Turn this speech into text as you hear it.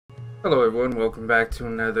Hello everyone, welcome back to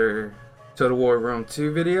another Total War Rome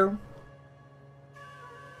 2 video.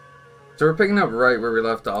 So we're picking up right where we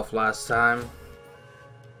left off last time.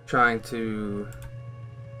 Trying to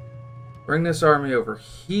bring this army over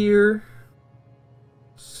here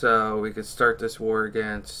so we could start this war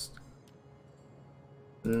against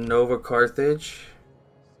Nova Carthage.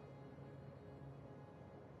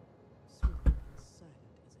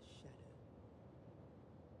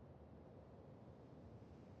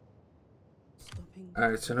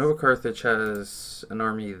 Alright, so Nova Carthage has an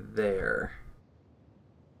army there.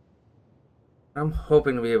 What I'm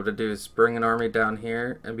hoping to be able to do is bring an army down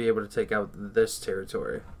here and be able to take out this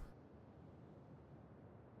territory.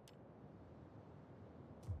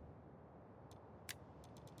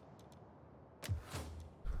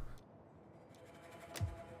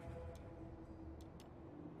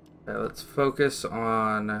 Okay, let's focus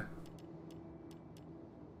on...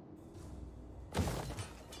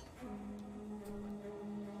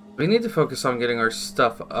 We need to focus on getting our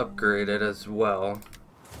stuff upgraded as well.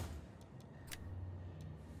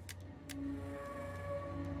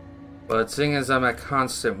 But seeing as I'm at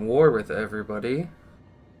constant war with everybody,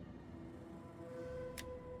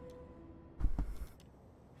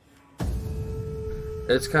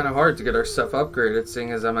 it's kind of hard to get our stuff upgraded,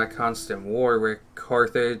 seeing as I'm at constant war with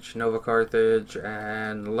Carthage, Nova Carthage,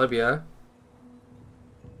 and Libya.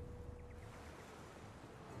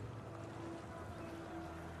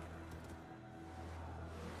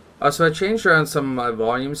 So I changed around some of my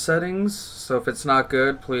volume settings, so if it's not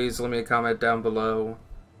good, please leave me a comment down below.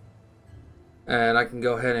 And I can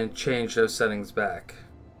go ahead and change those settings back.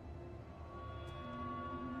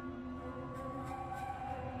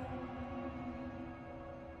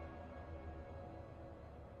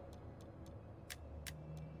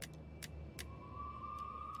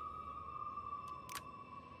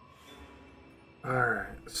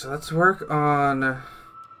 Alright, so let's work on...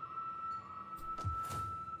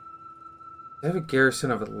 They have a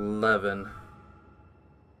garrison of 11.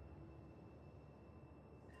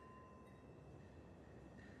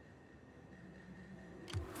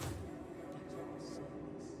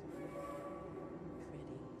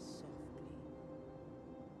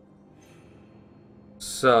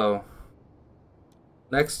 So,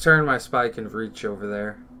 next turn my spy can reach over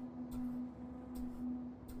there.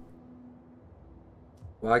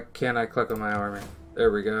 Why can't I click on my army?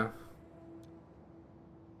 There we go.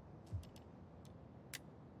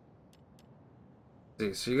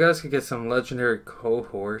 So you guys can get some legendary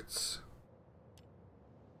cohorts.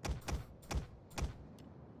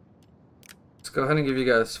 Let's go ahead and give you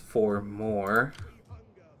guys 4 more.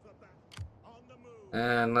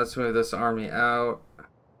 And let's move this army out.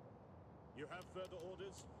 You have further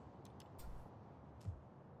orders?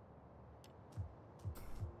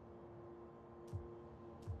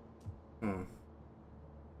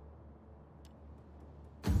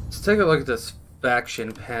 Let's take a look at this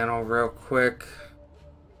faction panel real quick.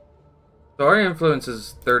 So our influence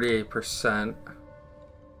is 38%.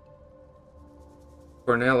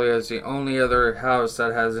 Cornelia is the only other house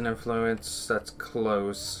that has an influence that's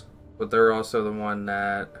close. But they're also the one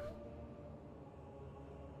that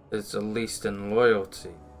is the least in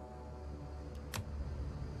loyalty.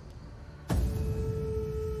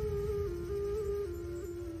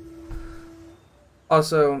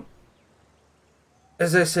 Also,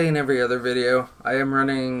 as I say in every other video, I am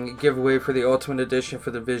running a giveaway for the Ultimate Edition for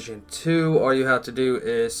the Vision 2. All you have to do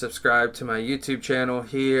is subscribe to my YouTube channel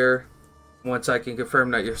here. Once I can confirm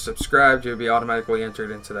that you're subscribed, you'll be automatically entered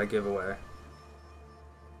into that giveaway.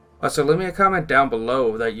 Also, leave me a comment down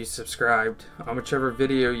below that you subscribed on whichever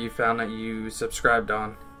video you found that you subscribed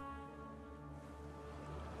on.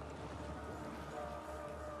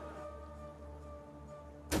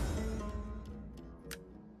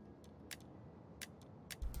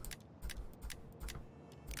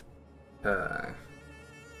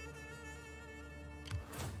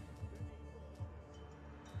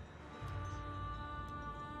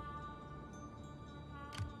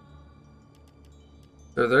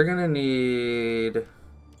 So they're gonna need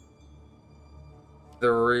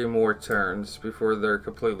 3 more turns before they're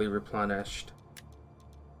completely replenished.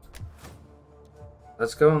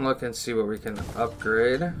 Let's go and look and see what we can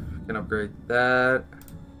upgrade. We can upgrade that.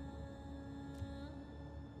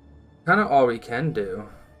 Kind of all we can do.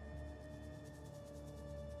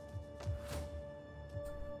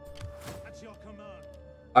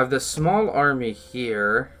 I have this small army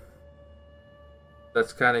here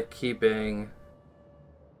that's kind of keeping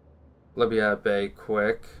Libya at bay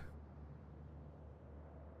quick.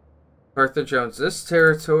 Carthage owns this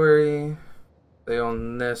territory. They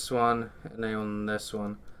own this one, and they own this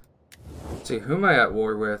one. Let's see, who am I at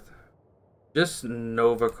war with? just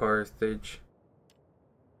Nova Carthage.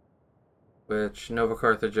 Which Nova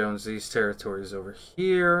Carthage owns these territories over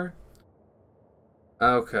here.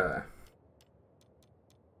 Okay.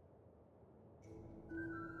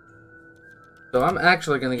 So I'm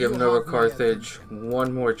actually going to give Nova Carthage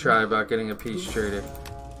one more try about getting a peace treaty.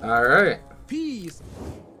 Alright. Peace.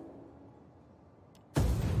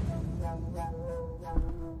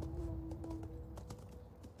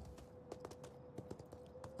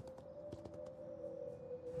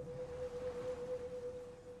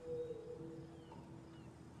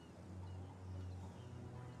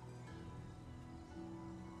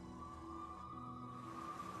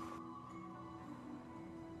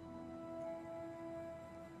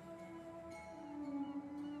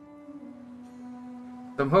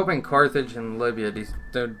 I'm hoping Carthage and Libya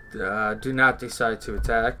do not decide to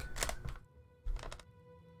attack.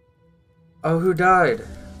 Oh, who died?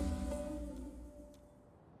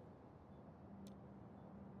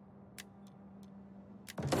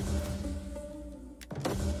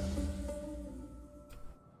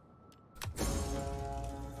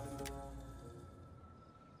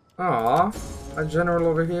 Aw, a general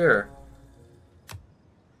over here.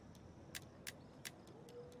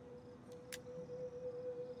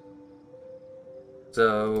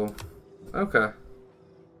 So, okay.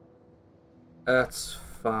 That's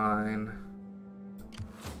fine.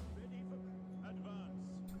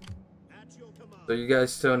 So you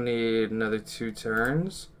guys still need another 2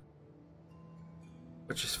 turns.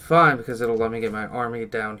 Which is fine because it'll let me get my army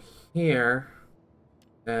down here.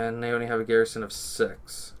 And they only have a garrison of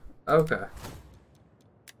 6. Okay.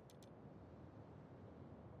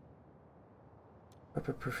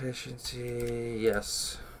 Upper proficiency,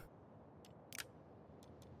 yes.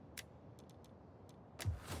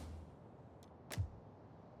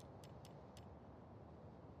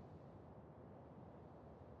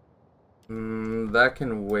 That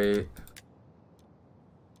can wait.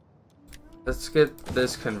 Let's get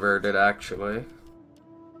this converted, actually.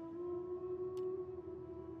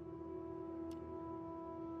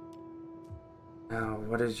 Now,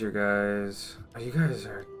 what is your guys? Oh, you guys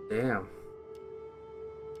are... damn.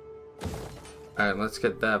 Alright, let's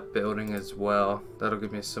get that building as well. That'll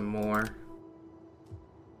give me some more.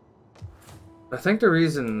 I think the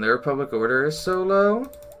reason their public order is so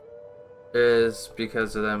low is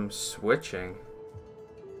because of them switching.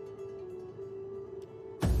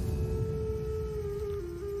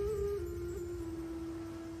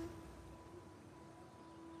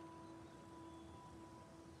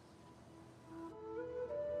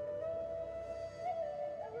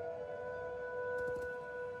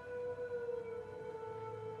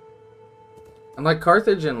 And like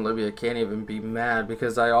Carthage and Libya can't even be mad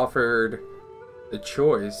because I offered the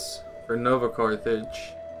choice for Nova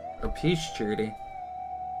Carthage a peace treaty.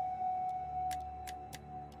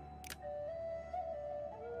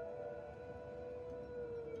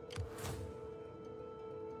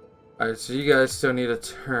 Alright, so you guys still need a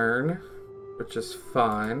turn, which is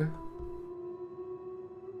fine.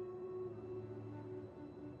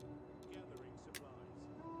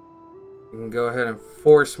 You can go ahead and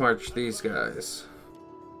force march these guys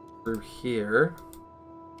through here.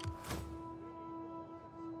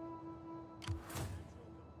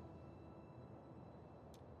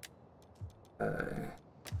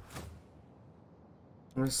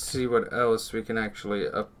 Let me see what else we can actually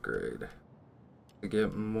upgrade to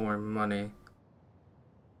get more money.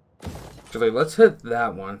 Actually, let's hit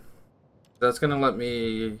that one. That's gonna let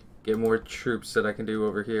me get more troops that I can do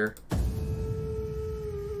over here.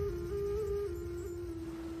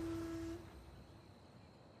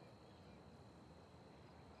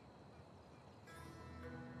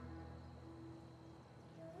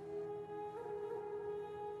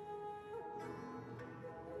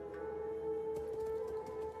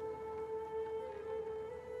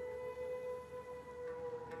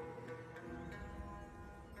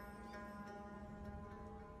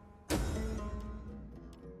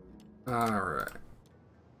 Alright.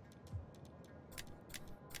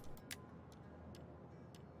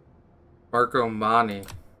 Marco Mani.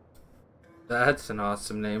 That's an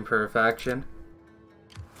awesome name for a faction.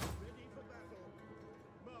 Ready for battle.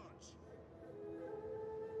 March.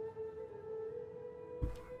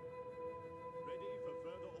 Ready for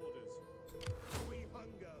further orders. We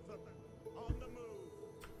hunger for on the move.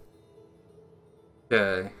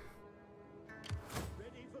 Okay.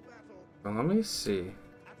 Ready for battle. Well, let me see.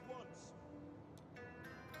 At once.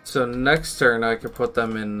 So next turn I could put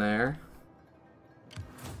them in there.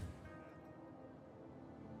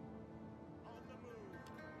 On the move.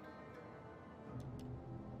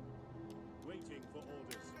 Waiting for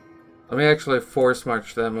orders. Let me actually force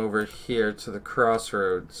march them over here to the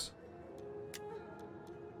crossroads.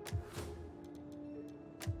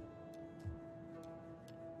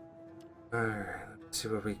 Alright, let's see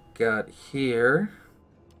what we got here.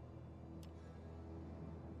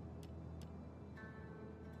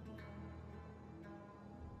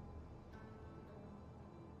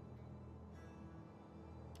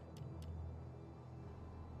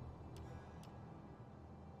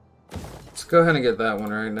 Let's go ahead and get that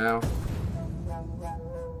one right now.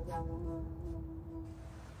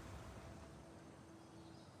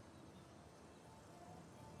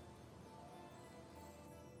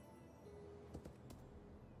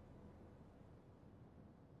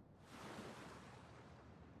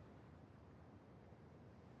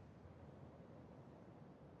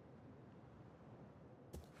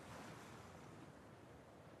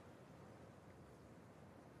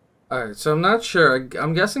 Alright, so I'm not sure.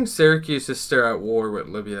 I'm guessing Syracuse is still at war with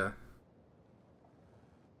Libya.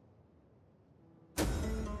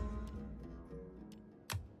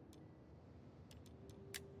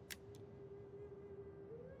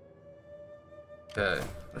 Okay,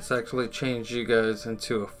 let's actually change you guys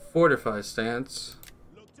into a fortified stance.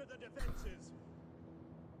 Look to the defenses.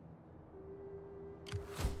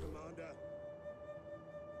 Commander,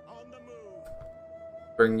 on the move.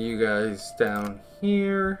 Bring you guys down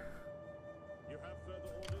here. You have further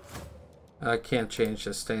orders? I can't change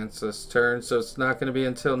the stance this turn, so it's not going to be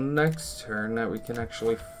until next turn that we can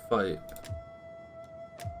actually fight.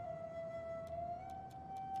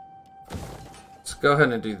 Let's go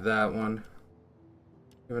ahead and do that one.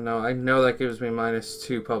 Even though I know that gives me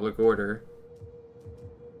 -2 public order.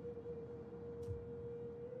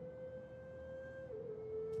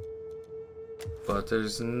 But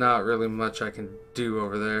there's not really much I can do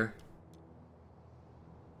over there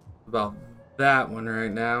about that one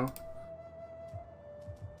right now.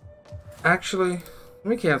 Actually, let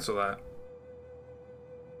me cancel that.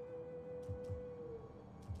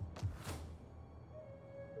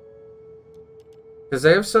 Because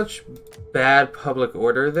they have such bad public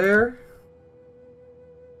order there.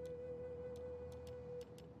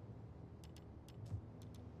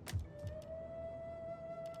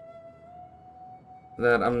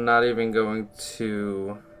 That I'm not even going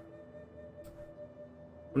to...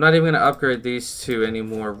 I'm not even going to upgrade these two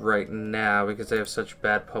anymore right now because they have such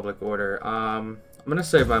bad public order. I'm going to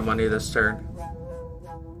save my money this turn.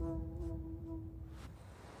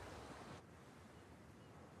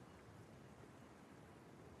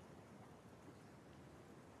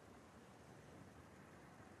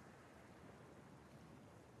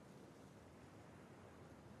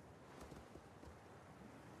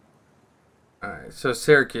 Alright, so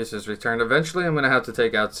Syracuse has returned. Eventually I'm going to have to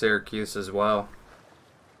take out Syracuse as well.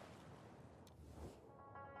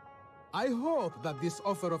 I hope that this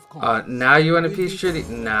offer of Now you want a piece shitty?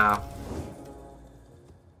 Nah.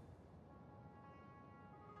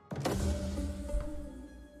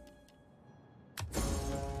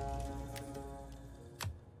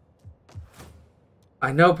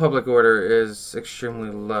 I know public order is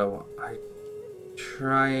extremely low. I'm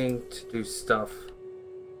trying to do stuff.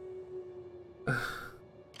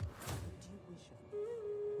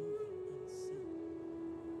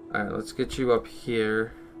 Alright, let's get you up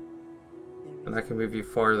here. And I can move you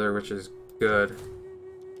farther, which is good.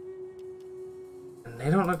 And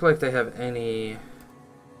they don't look like they have any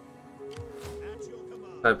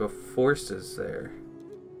type of forces there.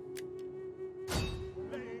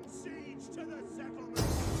 Laying siege to the settlement.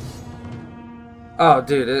 Oh,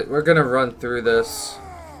 dude, we're gonna run through this.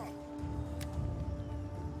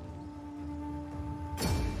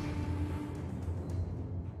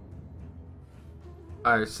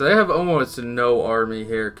 Alright, so they have almost no army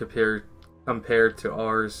here compared to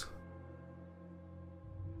ours.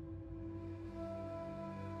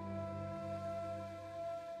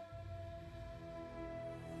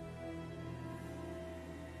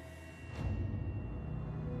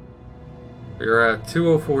 You're at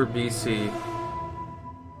 204 BC.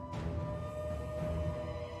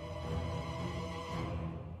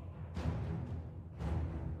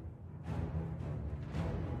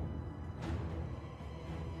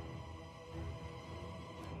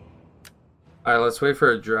 Alright, let's wait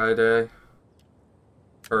for a dry day.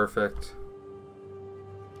 Perfect.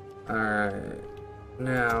 Alright.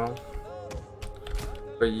 Now,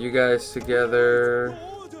 put you guys together.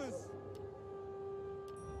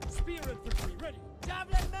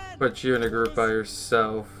 Put you in a group by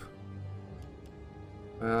yourself.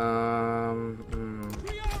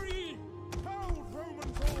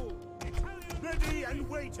 Ready and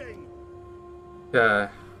waiting.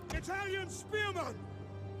 Okay. Italian spearmen.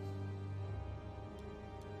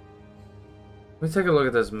 Let me take a look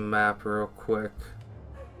at this map real quick.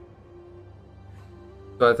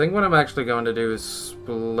 So I think what I'm actually going to do is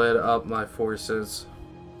split up my forces.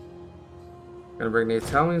 I'm going to bring the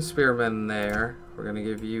Italian spearmen there. We're going to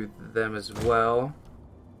give you them as well.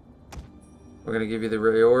 We're going to give you the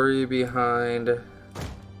Riori behind.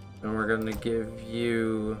 And we're going to give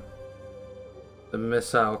you the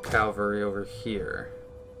missile cavalry over here.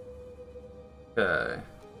 Okay.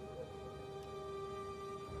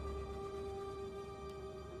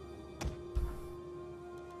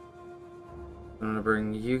 I'm gonna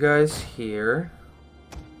bring you guys here.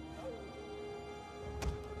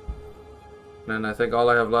 And I think all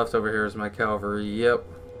I have left over here is my cavalry. Yep.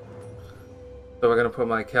 So we're gonna put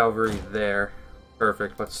my cavalry there.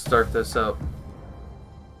 Perfect. Let's start this up.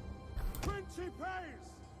 Principes!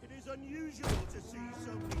 It is unusual to see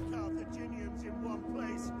so many Carthaginians in one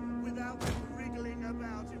place without them wriggling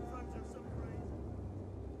about in front of some crazy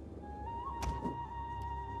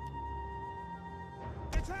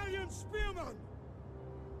Italian spearmen!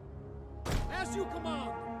 As you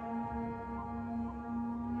command!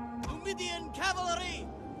 Numidian cavalry!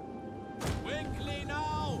 Quickly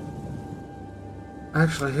now!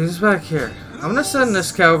 Actually, who's back here? I'm gonna send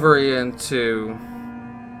this cavalry in to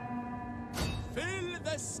Fill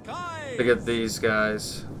the sky! get these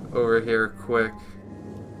guys over here quick.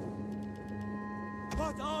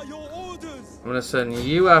 What are your orders? I'm gonna send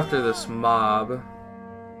you after this mob.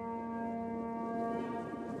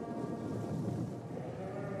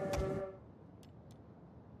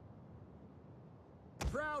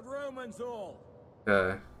 Proud Romans all!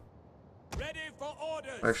 Okay. Ready for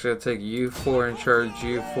orders! Actually, I'll take you four and charge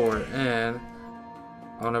you four in.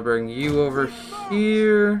 I want to bring you over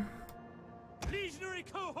here. Legionary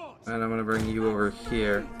cohorts! And I'm going to bring you over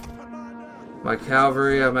here. My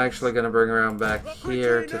cavalry, I'm actually going to bring around back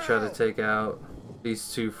here to try to take out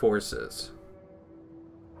these two forces.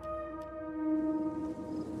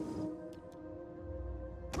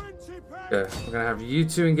 Okay, we're going to have you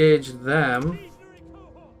two engage them.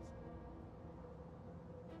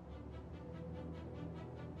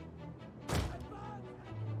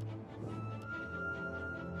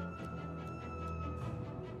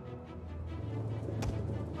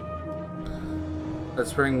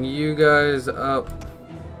 Let's bring you guys up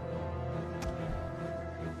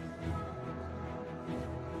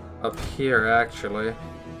here, actually.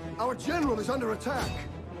 Our general is under attack.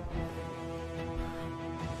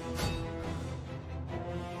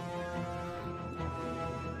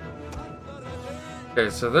 Okay,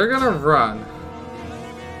 so they're gonna run.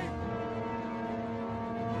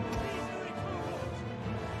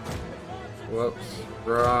 Whoops,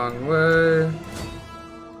 wrong way.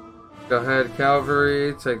 Go ahead,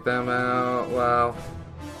 cavalry, take them out. Wow.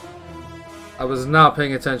 I was not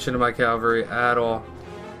paying attention to my cavalry at all.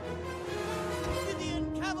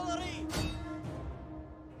 Numidian cavalry!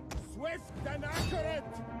 Swift and accurate!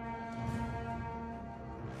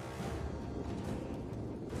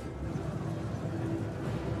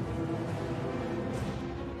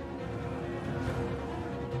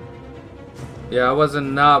 Yeah, I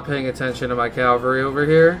wasn't not paying attention to my cavalry over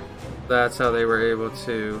here. That's how they were able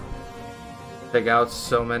to take out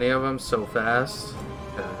so many of them so fast.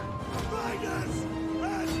 Okay. Riders!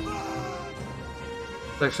 Advance!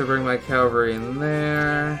 Let's actually bring my cavalry in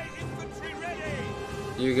there. Infantry ready!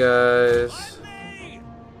 You guys. On me!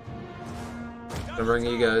 I'm gonna bring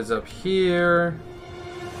you guys up here.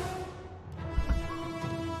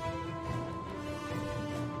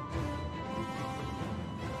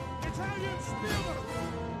 Italian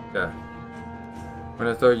spearmen! Okay. I'm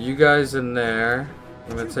gonna throw you guys in there.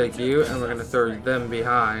 I'm gonna take you and we're gonna throw them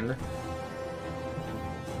behind.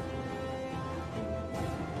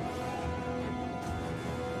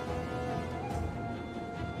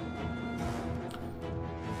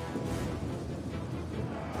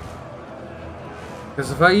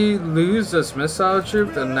 Because if I lose this missile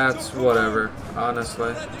troop, then that's whatever,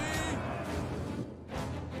 honestly.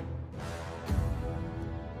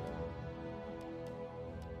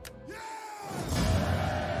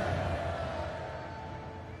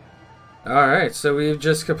 Alright, so we've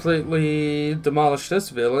just completely demolished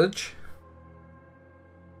this village.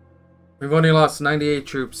 We've only lost 98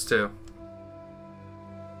 troops too.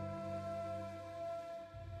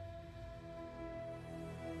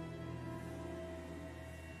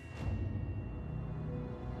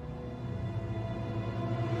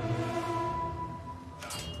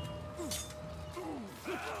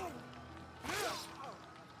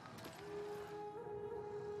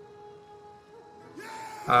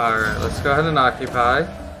 Alright, let's go ahead and occupy.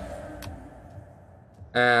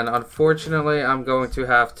 And unfortunately, I'm going to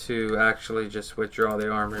have to actually just withdraw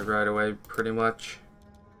the army right away, pretty much.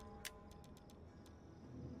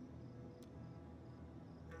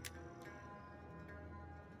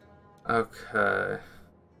 Okay.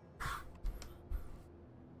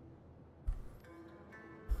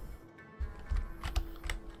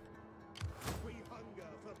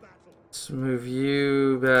 Let's move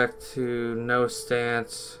you back to no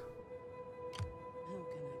stance.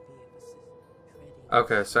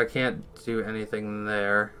 Okay, so I can't do anything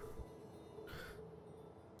there.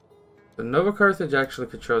 The Nova Carthage actually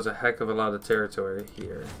controls a heck of a lot of territory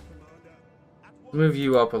here. Move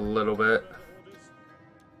you up a little bit.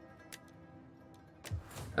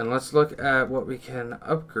 And let's look at what we can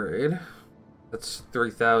upgrade. That's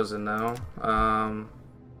 3,000 now.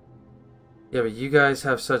 Yeah, but you guys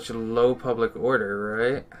have such low public order,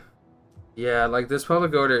 right? Yeah, like this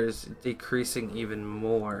public order is decreasing even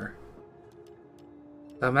more.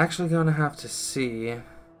 I'm actually going to have to see.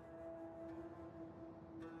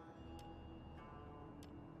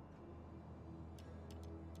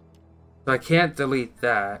 So I can't delete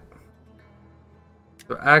that.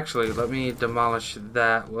 So actually, let me demolish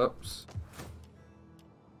that. Whoops.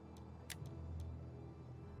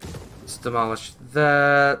 Let's demolish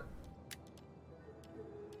that.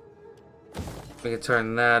 We can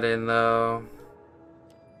turn that in though.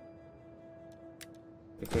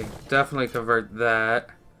 We can definitely convert that.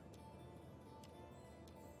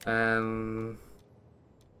 And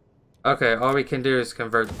okay, all we can do is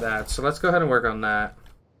convert that. So let's go ahead and work on that.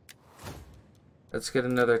 Let's get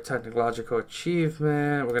another technological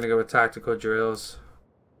achievement. We're gonna go with tactical drills.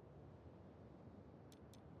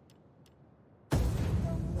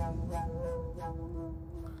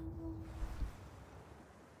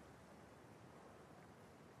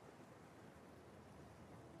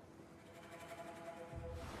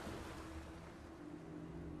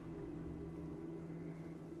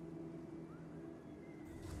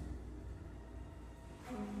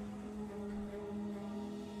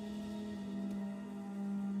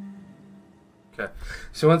 Okay,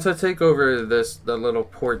 so once I take over the little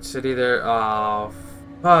port city there, oh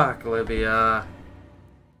fuck, Libya.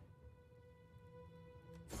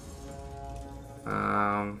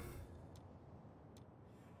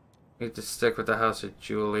 Need to stick with the House of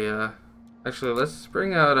Julia. Actually, let's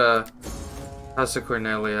bring out a House of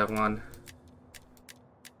Cornelia one.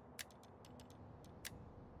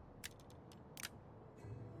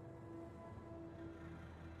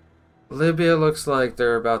 Libya looks like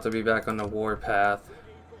they're about to be back on the war path.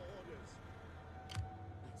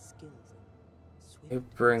 Let me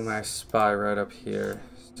bring my spy right up here.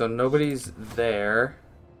 So nobody's there.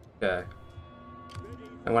 Okay.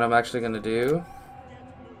 And what I'm actually going to do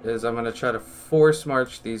is I'm going to try to force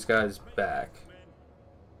march these guys back.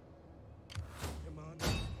 Let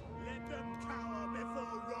them cower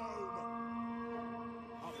before Rome.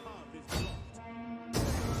 Our path is blocked.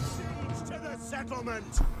 Siege to the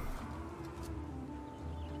settlement.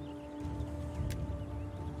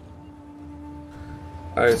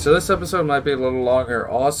 Alright, so this episode might be a little longer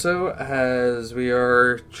also, as we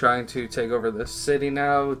are trying to take over the city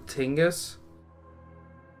now, Tingis.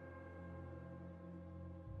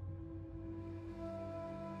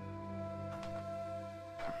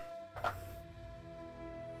 I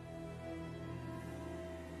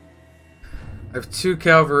have 2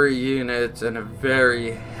 cavalry units and a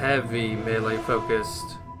very heavy melee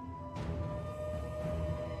focused.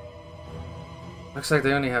 Looks like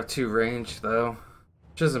they only have 2 range though.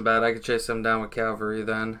 Which isn't bad, I could chase them down with cavalry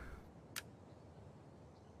then.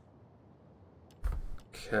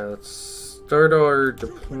 Okay, let's start our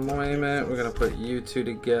deployment. We're gonna put you 2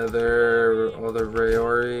 together, all the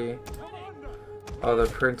Rayori, all the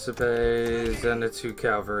Principes, and the 2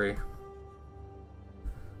 cavalry.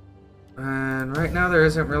 And right now there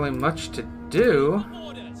isn't really much to do.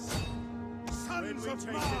 When we take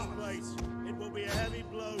this place, it will be a heavy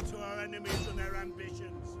blow to our enemies and their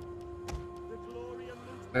ambitions. The glory of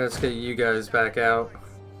the Let's get you guys back out.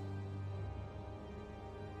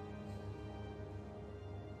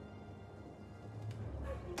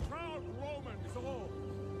 Proud Romans all.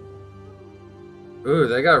 Ooh,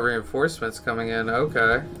 they got reinforcements coming in.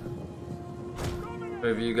 Okay.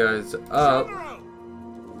 Move you guys up.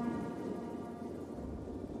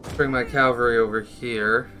 Bring my cavalry over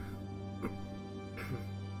here.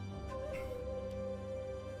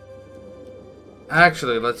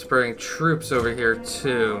 Actually, let's bring troops over here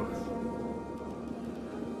too.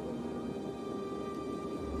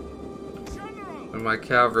 And my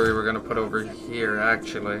cavalry we're gonna put over here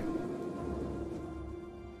actually.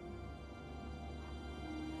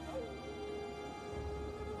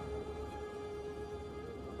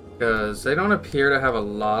 Because they don't appear to have a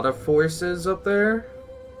lot of forces up there.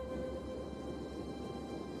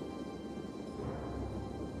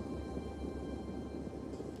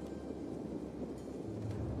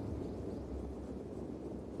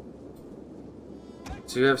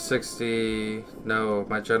 So you have 60. No,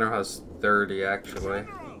 my general has 30 actually.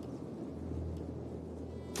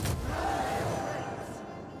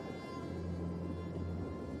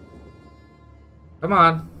 Come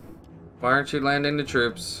on. Why aren't you landing the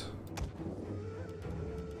troops?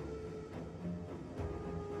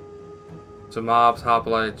 So mobs,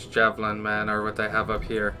 hoplites, javelin men are what they have up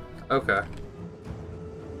here. Okay.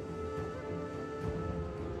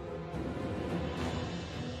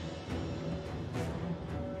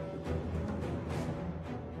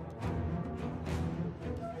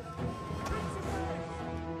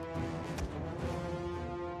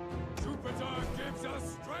 Jupiter gives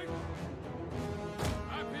us strength.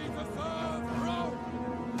 Happy the third row.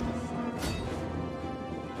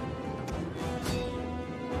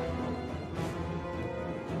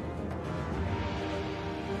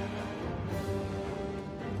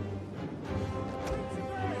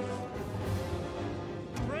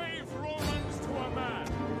 Brave Romans to a man.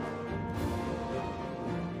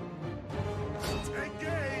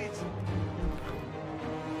 Engage!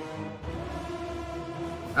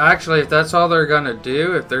 Actually, if that's all they're gonna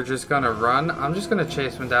do, if they're just gonna run, I'm just gonna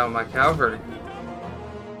chase them down with my cavalry.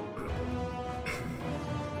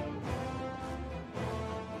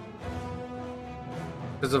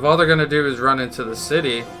 Because if all they're gonna do is run into the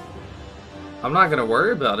city, I'm not gonna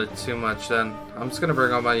worry about it too much then. I'm just gonna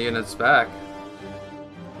bring all my units back.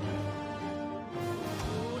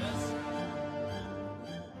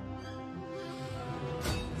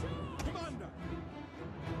 Commander.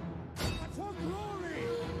 For glory.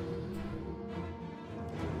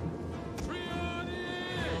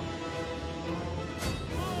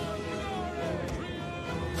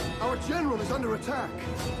 Our general is under attack.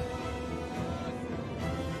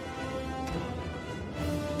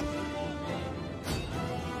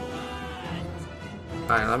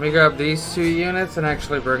 Alright, let me grab these 2 units and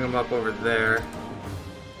actually bring them up over there.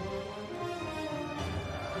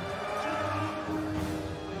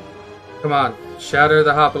 Come on, shatter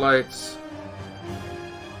the hoplites.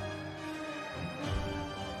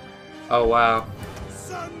 Oh wow.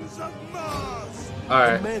 Sons of Mars!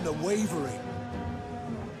 Alright, Men are wavering.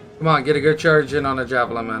 come on, get a good charge in on a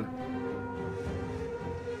javelin man.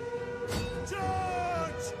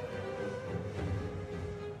 Charge!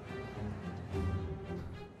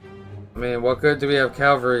 I mean, what good do we have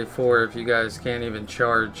cavalry for if you guys can't even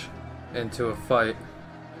charge into a fight?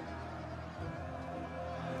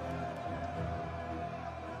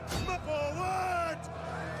 Forward!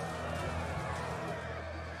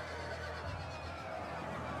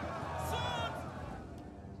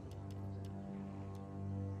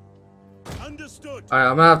 Understood. Alright,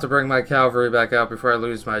 I'm gonna have to bring my cavalry back out before I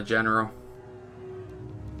lose my general.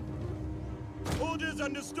 Orders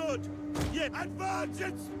understood. Yet advance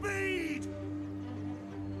at speed.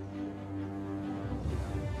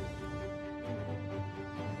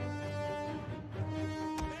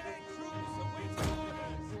 Troops await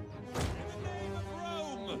orders. In the name of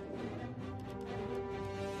Rome.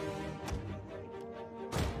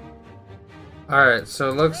 Alright, so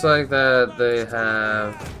it looks like that they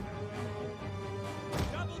have...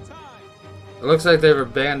 Double time. It looks like they've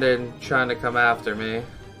abandoned trying to come after me.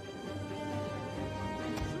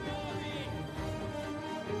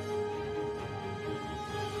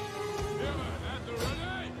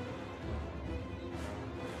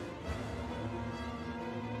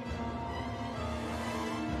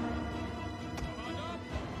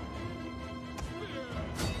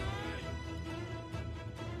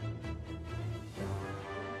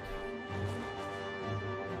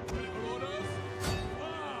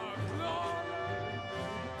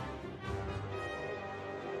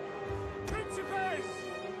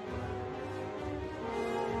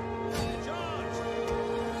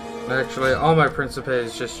 Actually, all my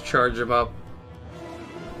Principes just charge them up.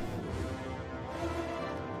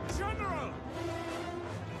 General!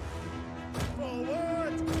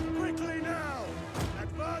 Forward! Quickly now!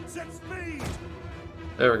 Advance at speed!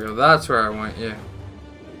 There we go, that's where I want you.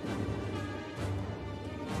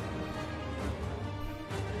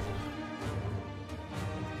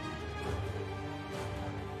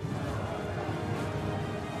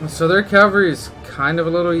 So their cavalry is kind of a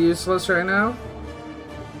little useless right now.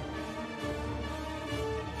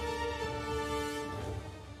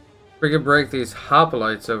 If we could break these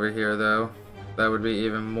hoplites over here though, that would be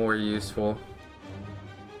even more useful.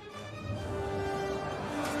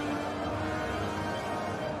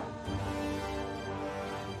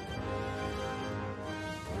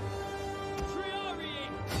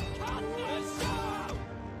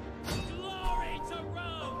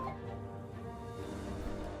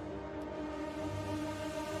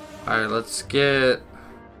 Alright, let's get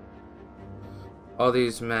all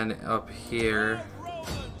these men up here.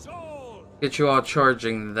 Get you all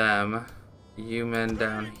charging them. You men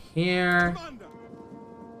down here.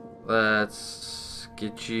 Let's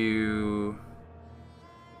get you...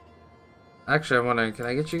 Actually, I'm wondering, can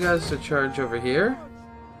I get you guys to charge over here?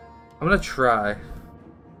 I'm gonna try.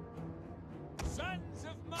 Sons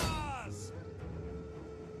of Mars!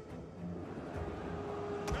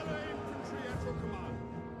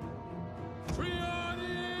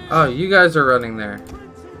 Oh, you guys are running there.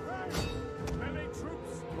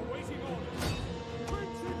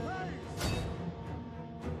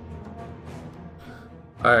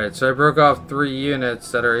 Alright, so I broke off 3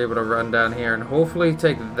 units that are able to run down here and hopefully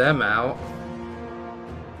take them out.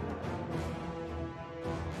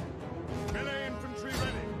 Melee infantry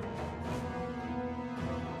ready.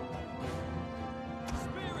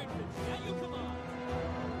 Spear infantry, at your command.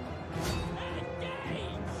 Engage!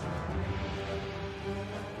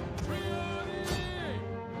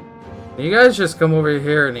 Can you guys just come over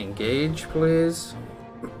here and engage, please?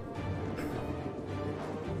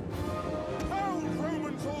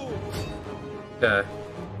 Okay.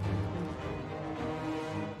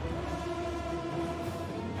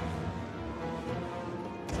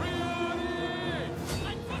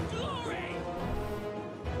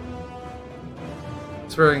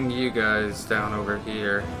 Let's bring you guys down over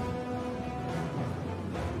here.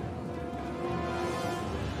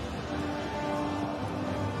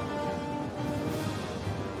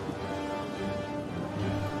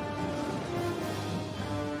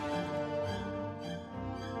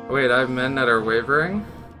 Wait, I have men that are wavering?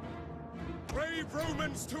 Brave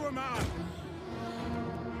Romans to a man!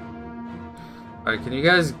 Alright, can you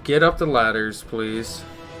guys get up the ladders, please?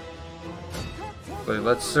 Wait,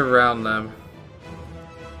 let's surround them.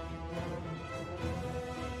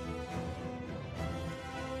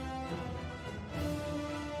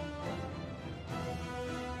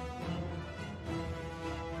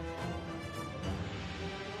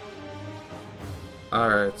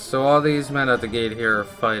 Alright, so all these men at the gate here are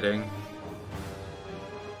fighting.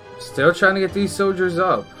 Still trying to get these soldiers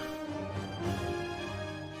up.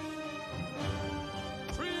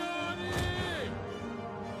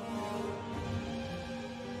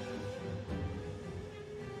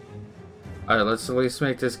 Alright, let's at least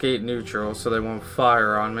make this gate neutral so they won't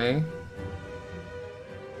fire on me.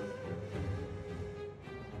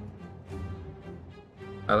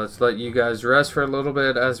 Alright, let's let you guys rest for a little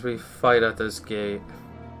bit as we fight at this gate.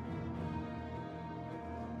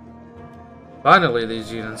 Finally,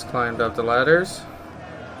 these units climbed up the ladders.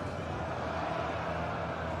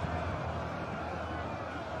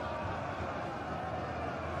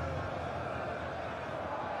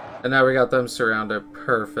 And now we got them surrounded.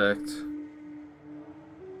 Perfect.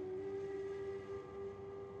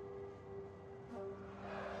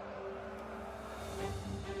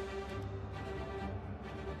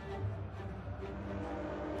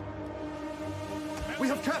 We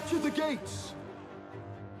have captured the gates!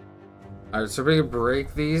 Alright, so we can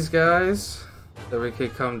break these guys. Then we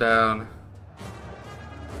could come down.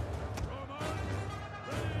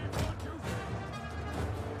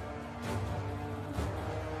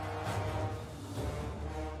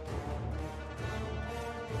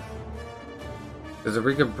 Because if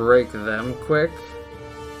we could break them quick.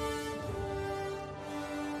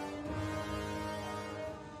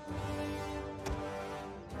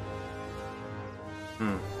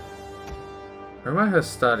 Where are my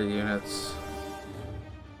Hastati units?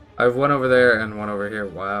 I have one over there and one over here.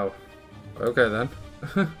 Wow. Okay then.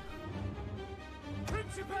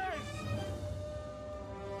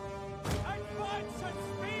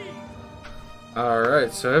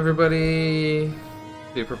 Alright, so everybody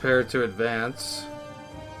be prepared to advance.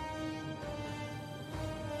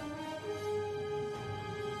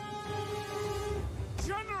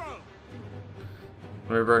 General!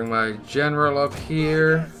 Let me bring my general up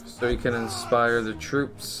here so he can inspire the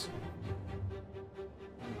troops.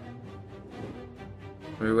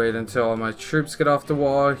 Let me wait until all my troops get off the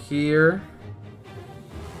wall here.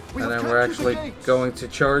 And then we're actually going to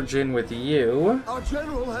charge in with you. Our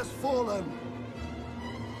general has fallen.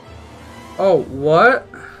 Oh, what?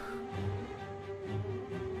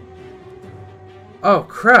 Oh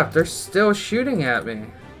crap, they're still shooting at me.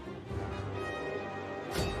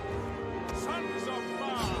 Sons of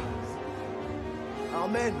Mars! Our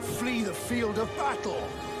men flee the field of battle.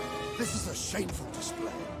 This is a shameful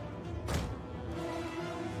display.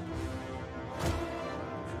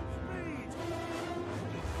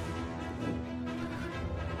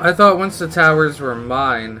 I thought once the towers were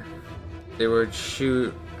mine, they would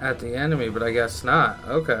shoot at the enemy, but I guess not.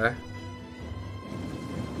 Okay.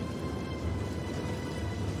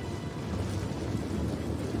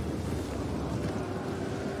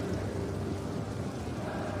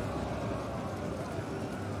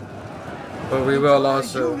 But we will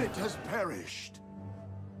also... unit has perished.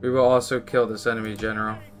 We will also kill this enemy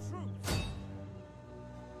general.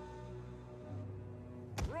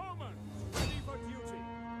 Romans, ready for duty.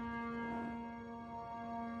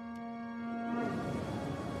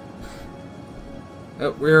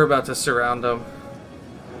 Oh, we're about to surround them.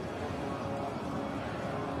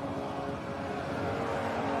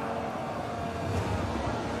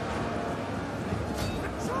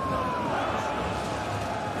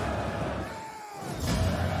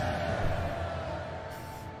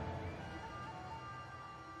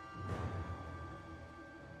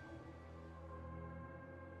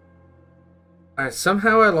 Alright,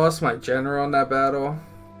 somehow I lost my general in that battle.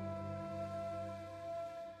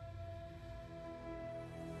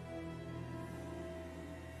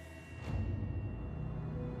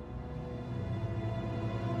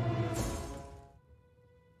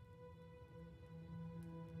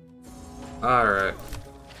 Alright.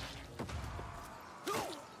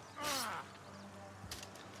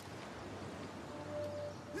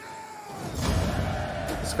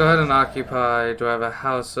 Let's go ahead and occupy. Do I have a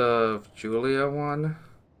House of Julia one?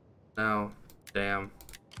 No. Damn.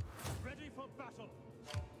 Ready for battle.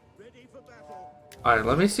 Ready for battle. Alright,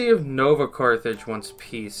 let me see if Nova Carthage wants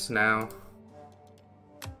peace now.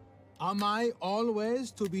 Am I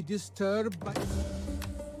always to be disturbed by...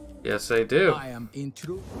 Yes, they do. I am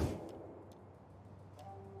intrude.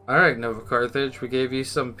 Alright, Nova Carthage, we gave you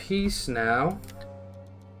some peace now.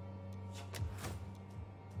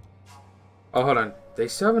 Oh, hold on. They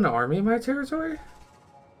still have an army in my territory?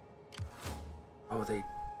 Oh, they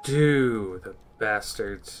do. The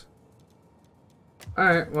bastards.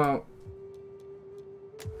 Alright, well.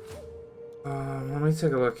 Let me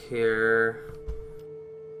take a look here.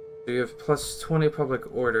 Do you have plus 20 public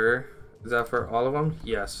order? Is that for all of them?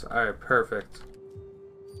 Yes. Alright, perfect.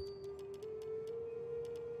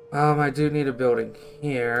 I do need a building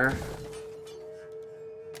here.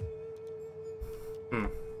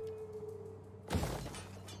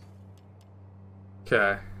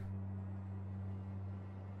 Okay.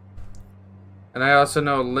 And I also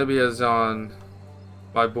know Libya's on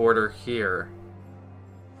my border here.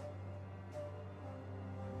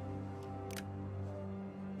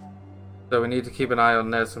 So we need to keep an eye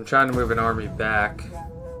on this. I'm trying to move an army back.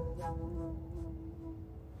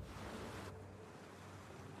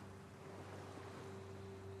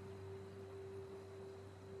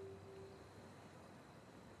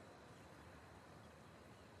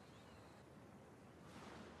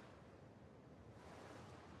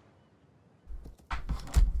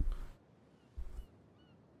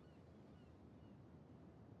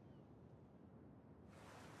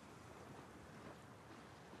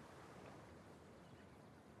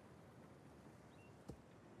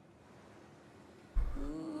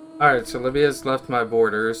 Alright, so Libya's left my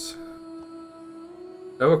borders.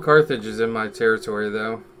 Nova Carthage is in my territory,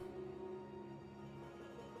 though.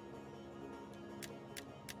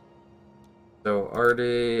 So,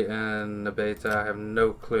 Ardi and Nabeta, I have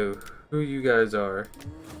no clue who you guys are.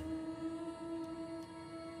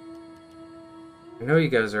 I know you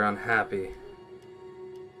guys are unhappy.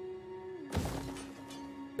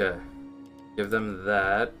 Okay. Give them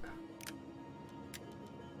that.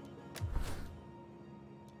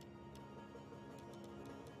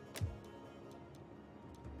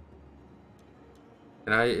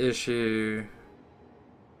 Can I issue...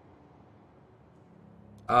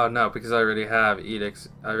 Oh no, because I already have edicts.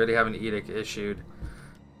 I already have an edict issued.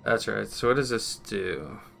 That's right. So what does this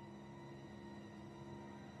do?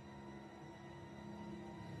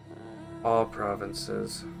 All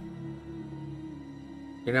provinces.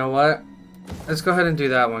 You know what? Let's go ahead and do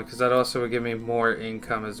that one, because that also would give me more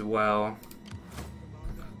income as well.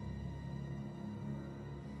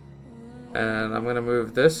 And I'm going to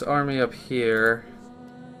move this army up here.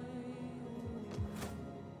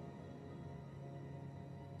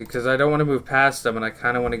 Because I don't want to move past them, and I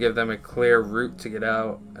kind of want to give them a clear route to get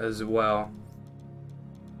out as well.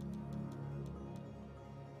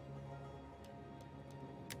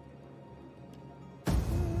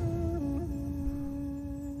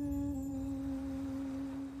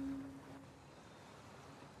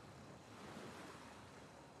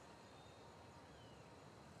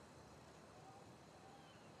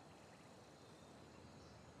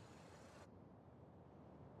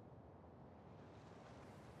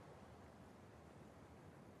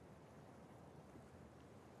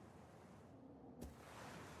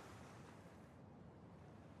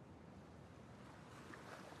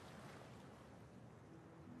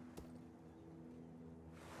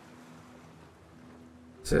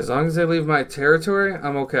 So as long as they leave my territory,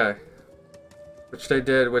 I'm okay. Which they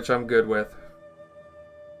did, which I'm good with.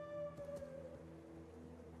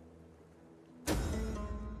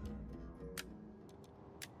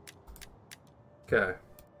 Okay.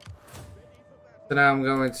 So now I'm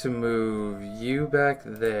going to move you back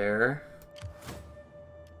there.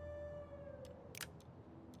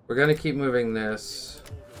 We're going to keep moving this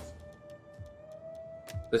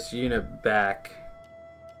unit back.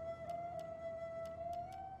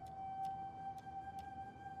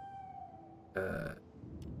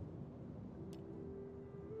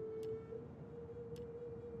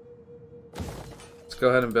 Let's go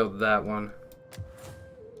ahead and build that one.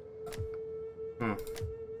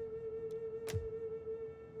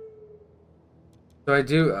 So I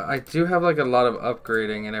do have like a lot of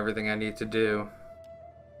upgrading and everything I need to do.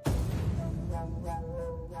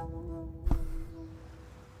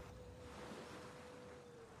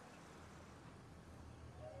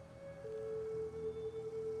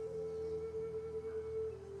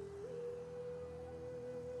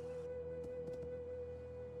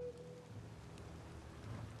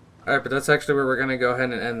 Alright, but that's actually where we're going to go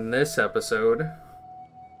ahead and end this episode.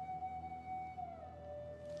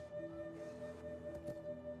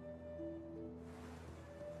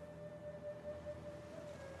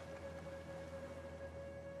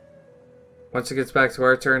 Once it gets back to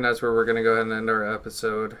our turn, that's where we're going to go ahead and end our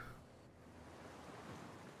episode.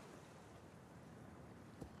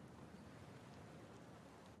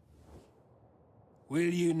 Will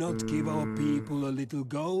you not give our people a little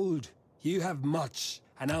gold? You have much,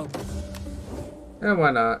 and I'll... Yeah,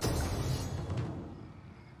 why not?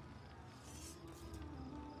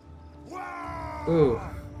 Ooh.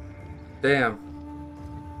 Damn.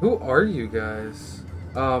 Who are you guys?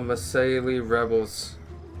 Oh, Masaili Rebels.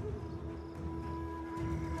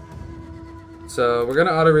 So, we're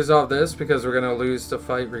gonna auto-resolve this because we're gonna lose the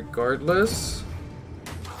fight regardless.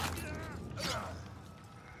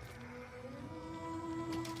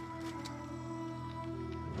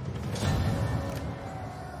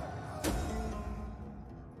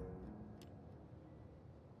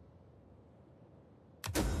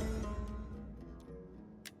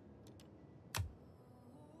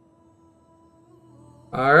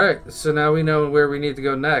 Alright, so now we know where we need to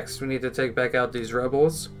go next. We need to take back out these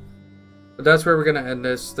rebels. But that's where we're going to end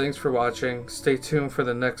this. Thanks for watching. Stay tuned for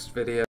the next video.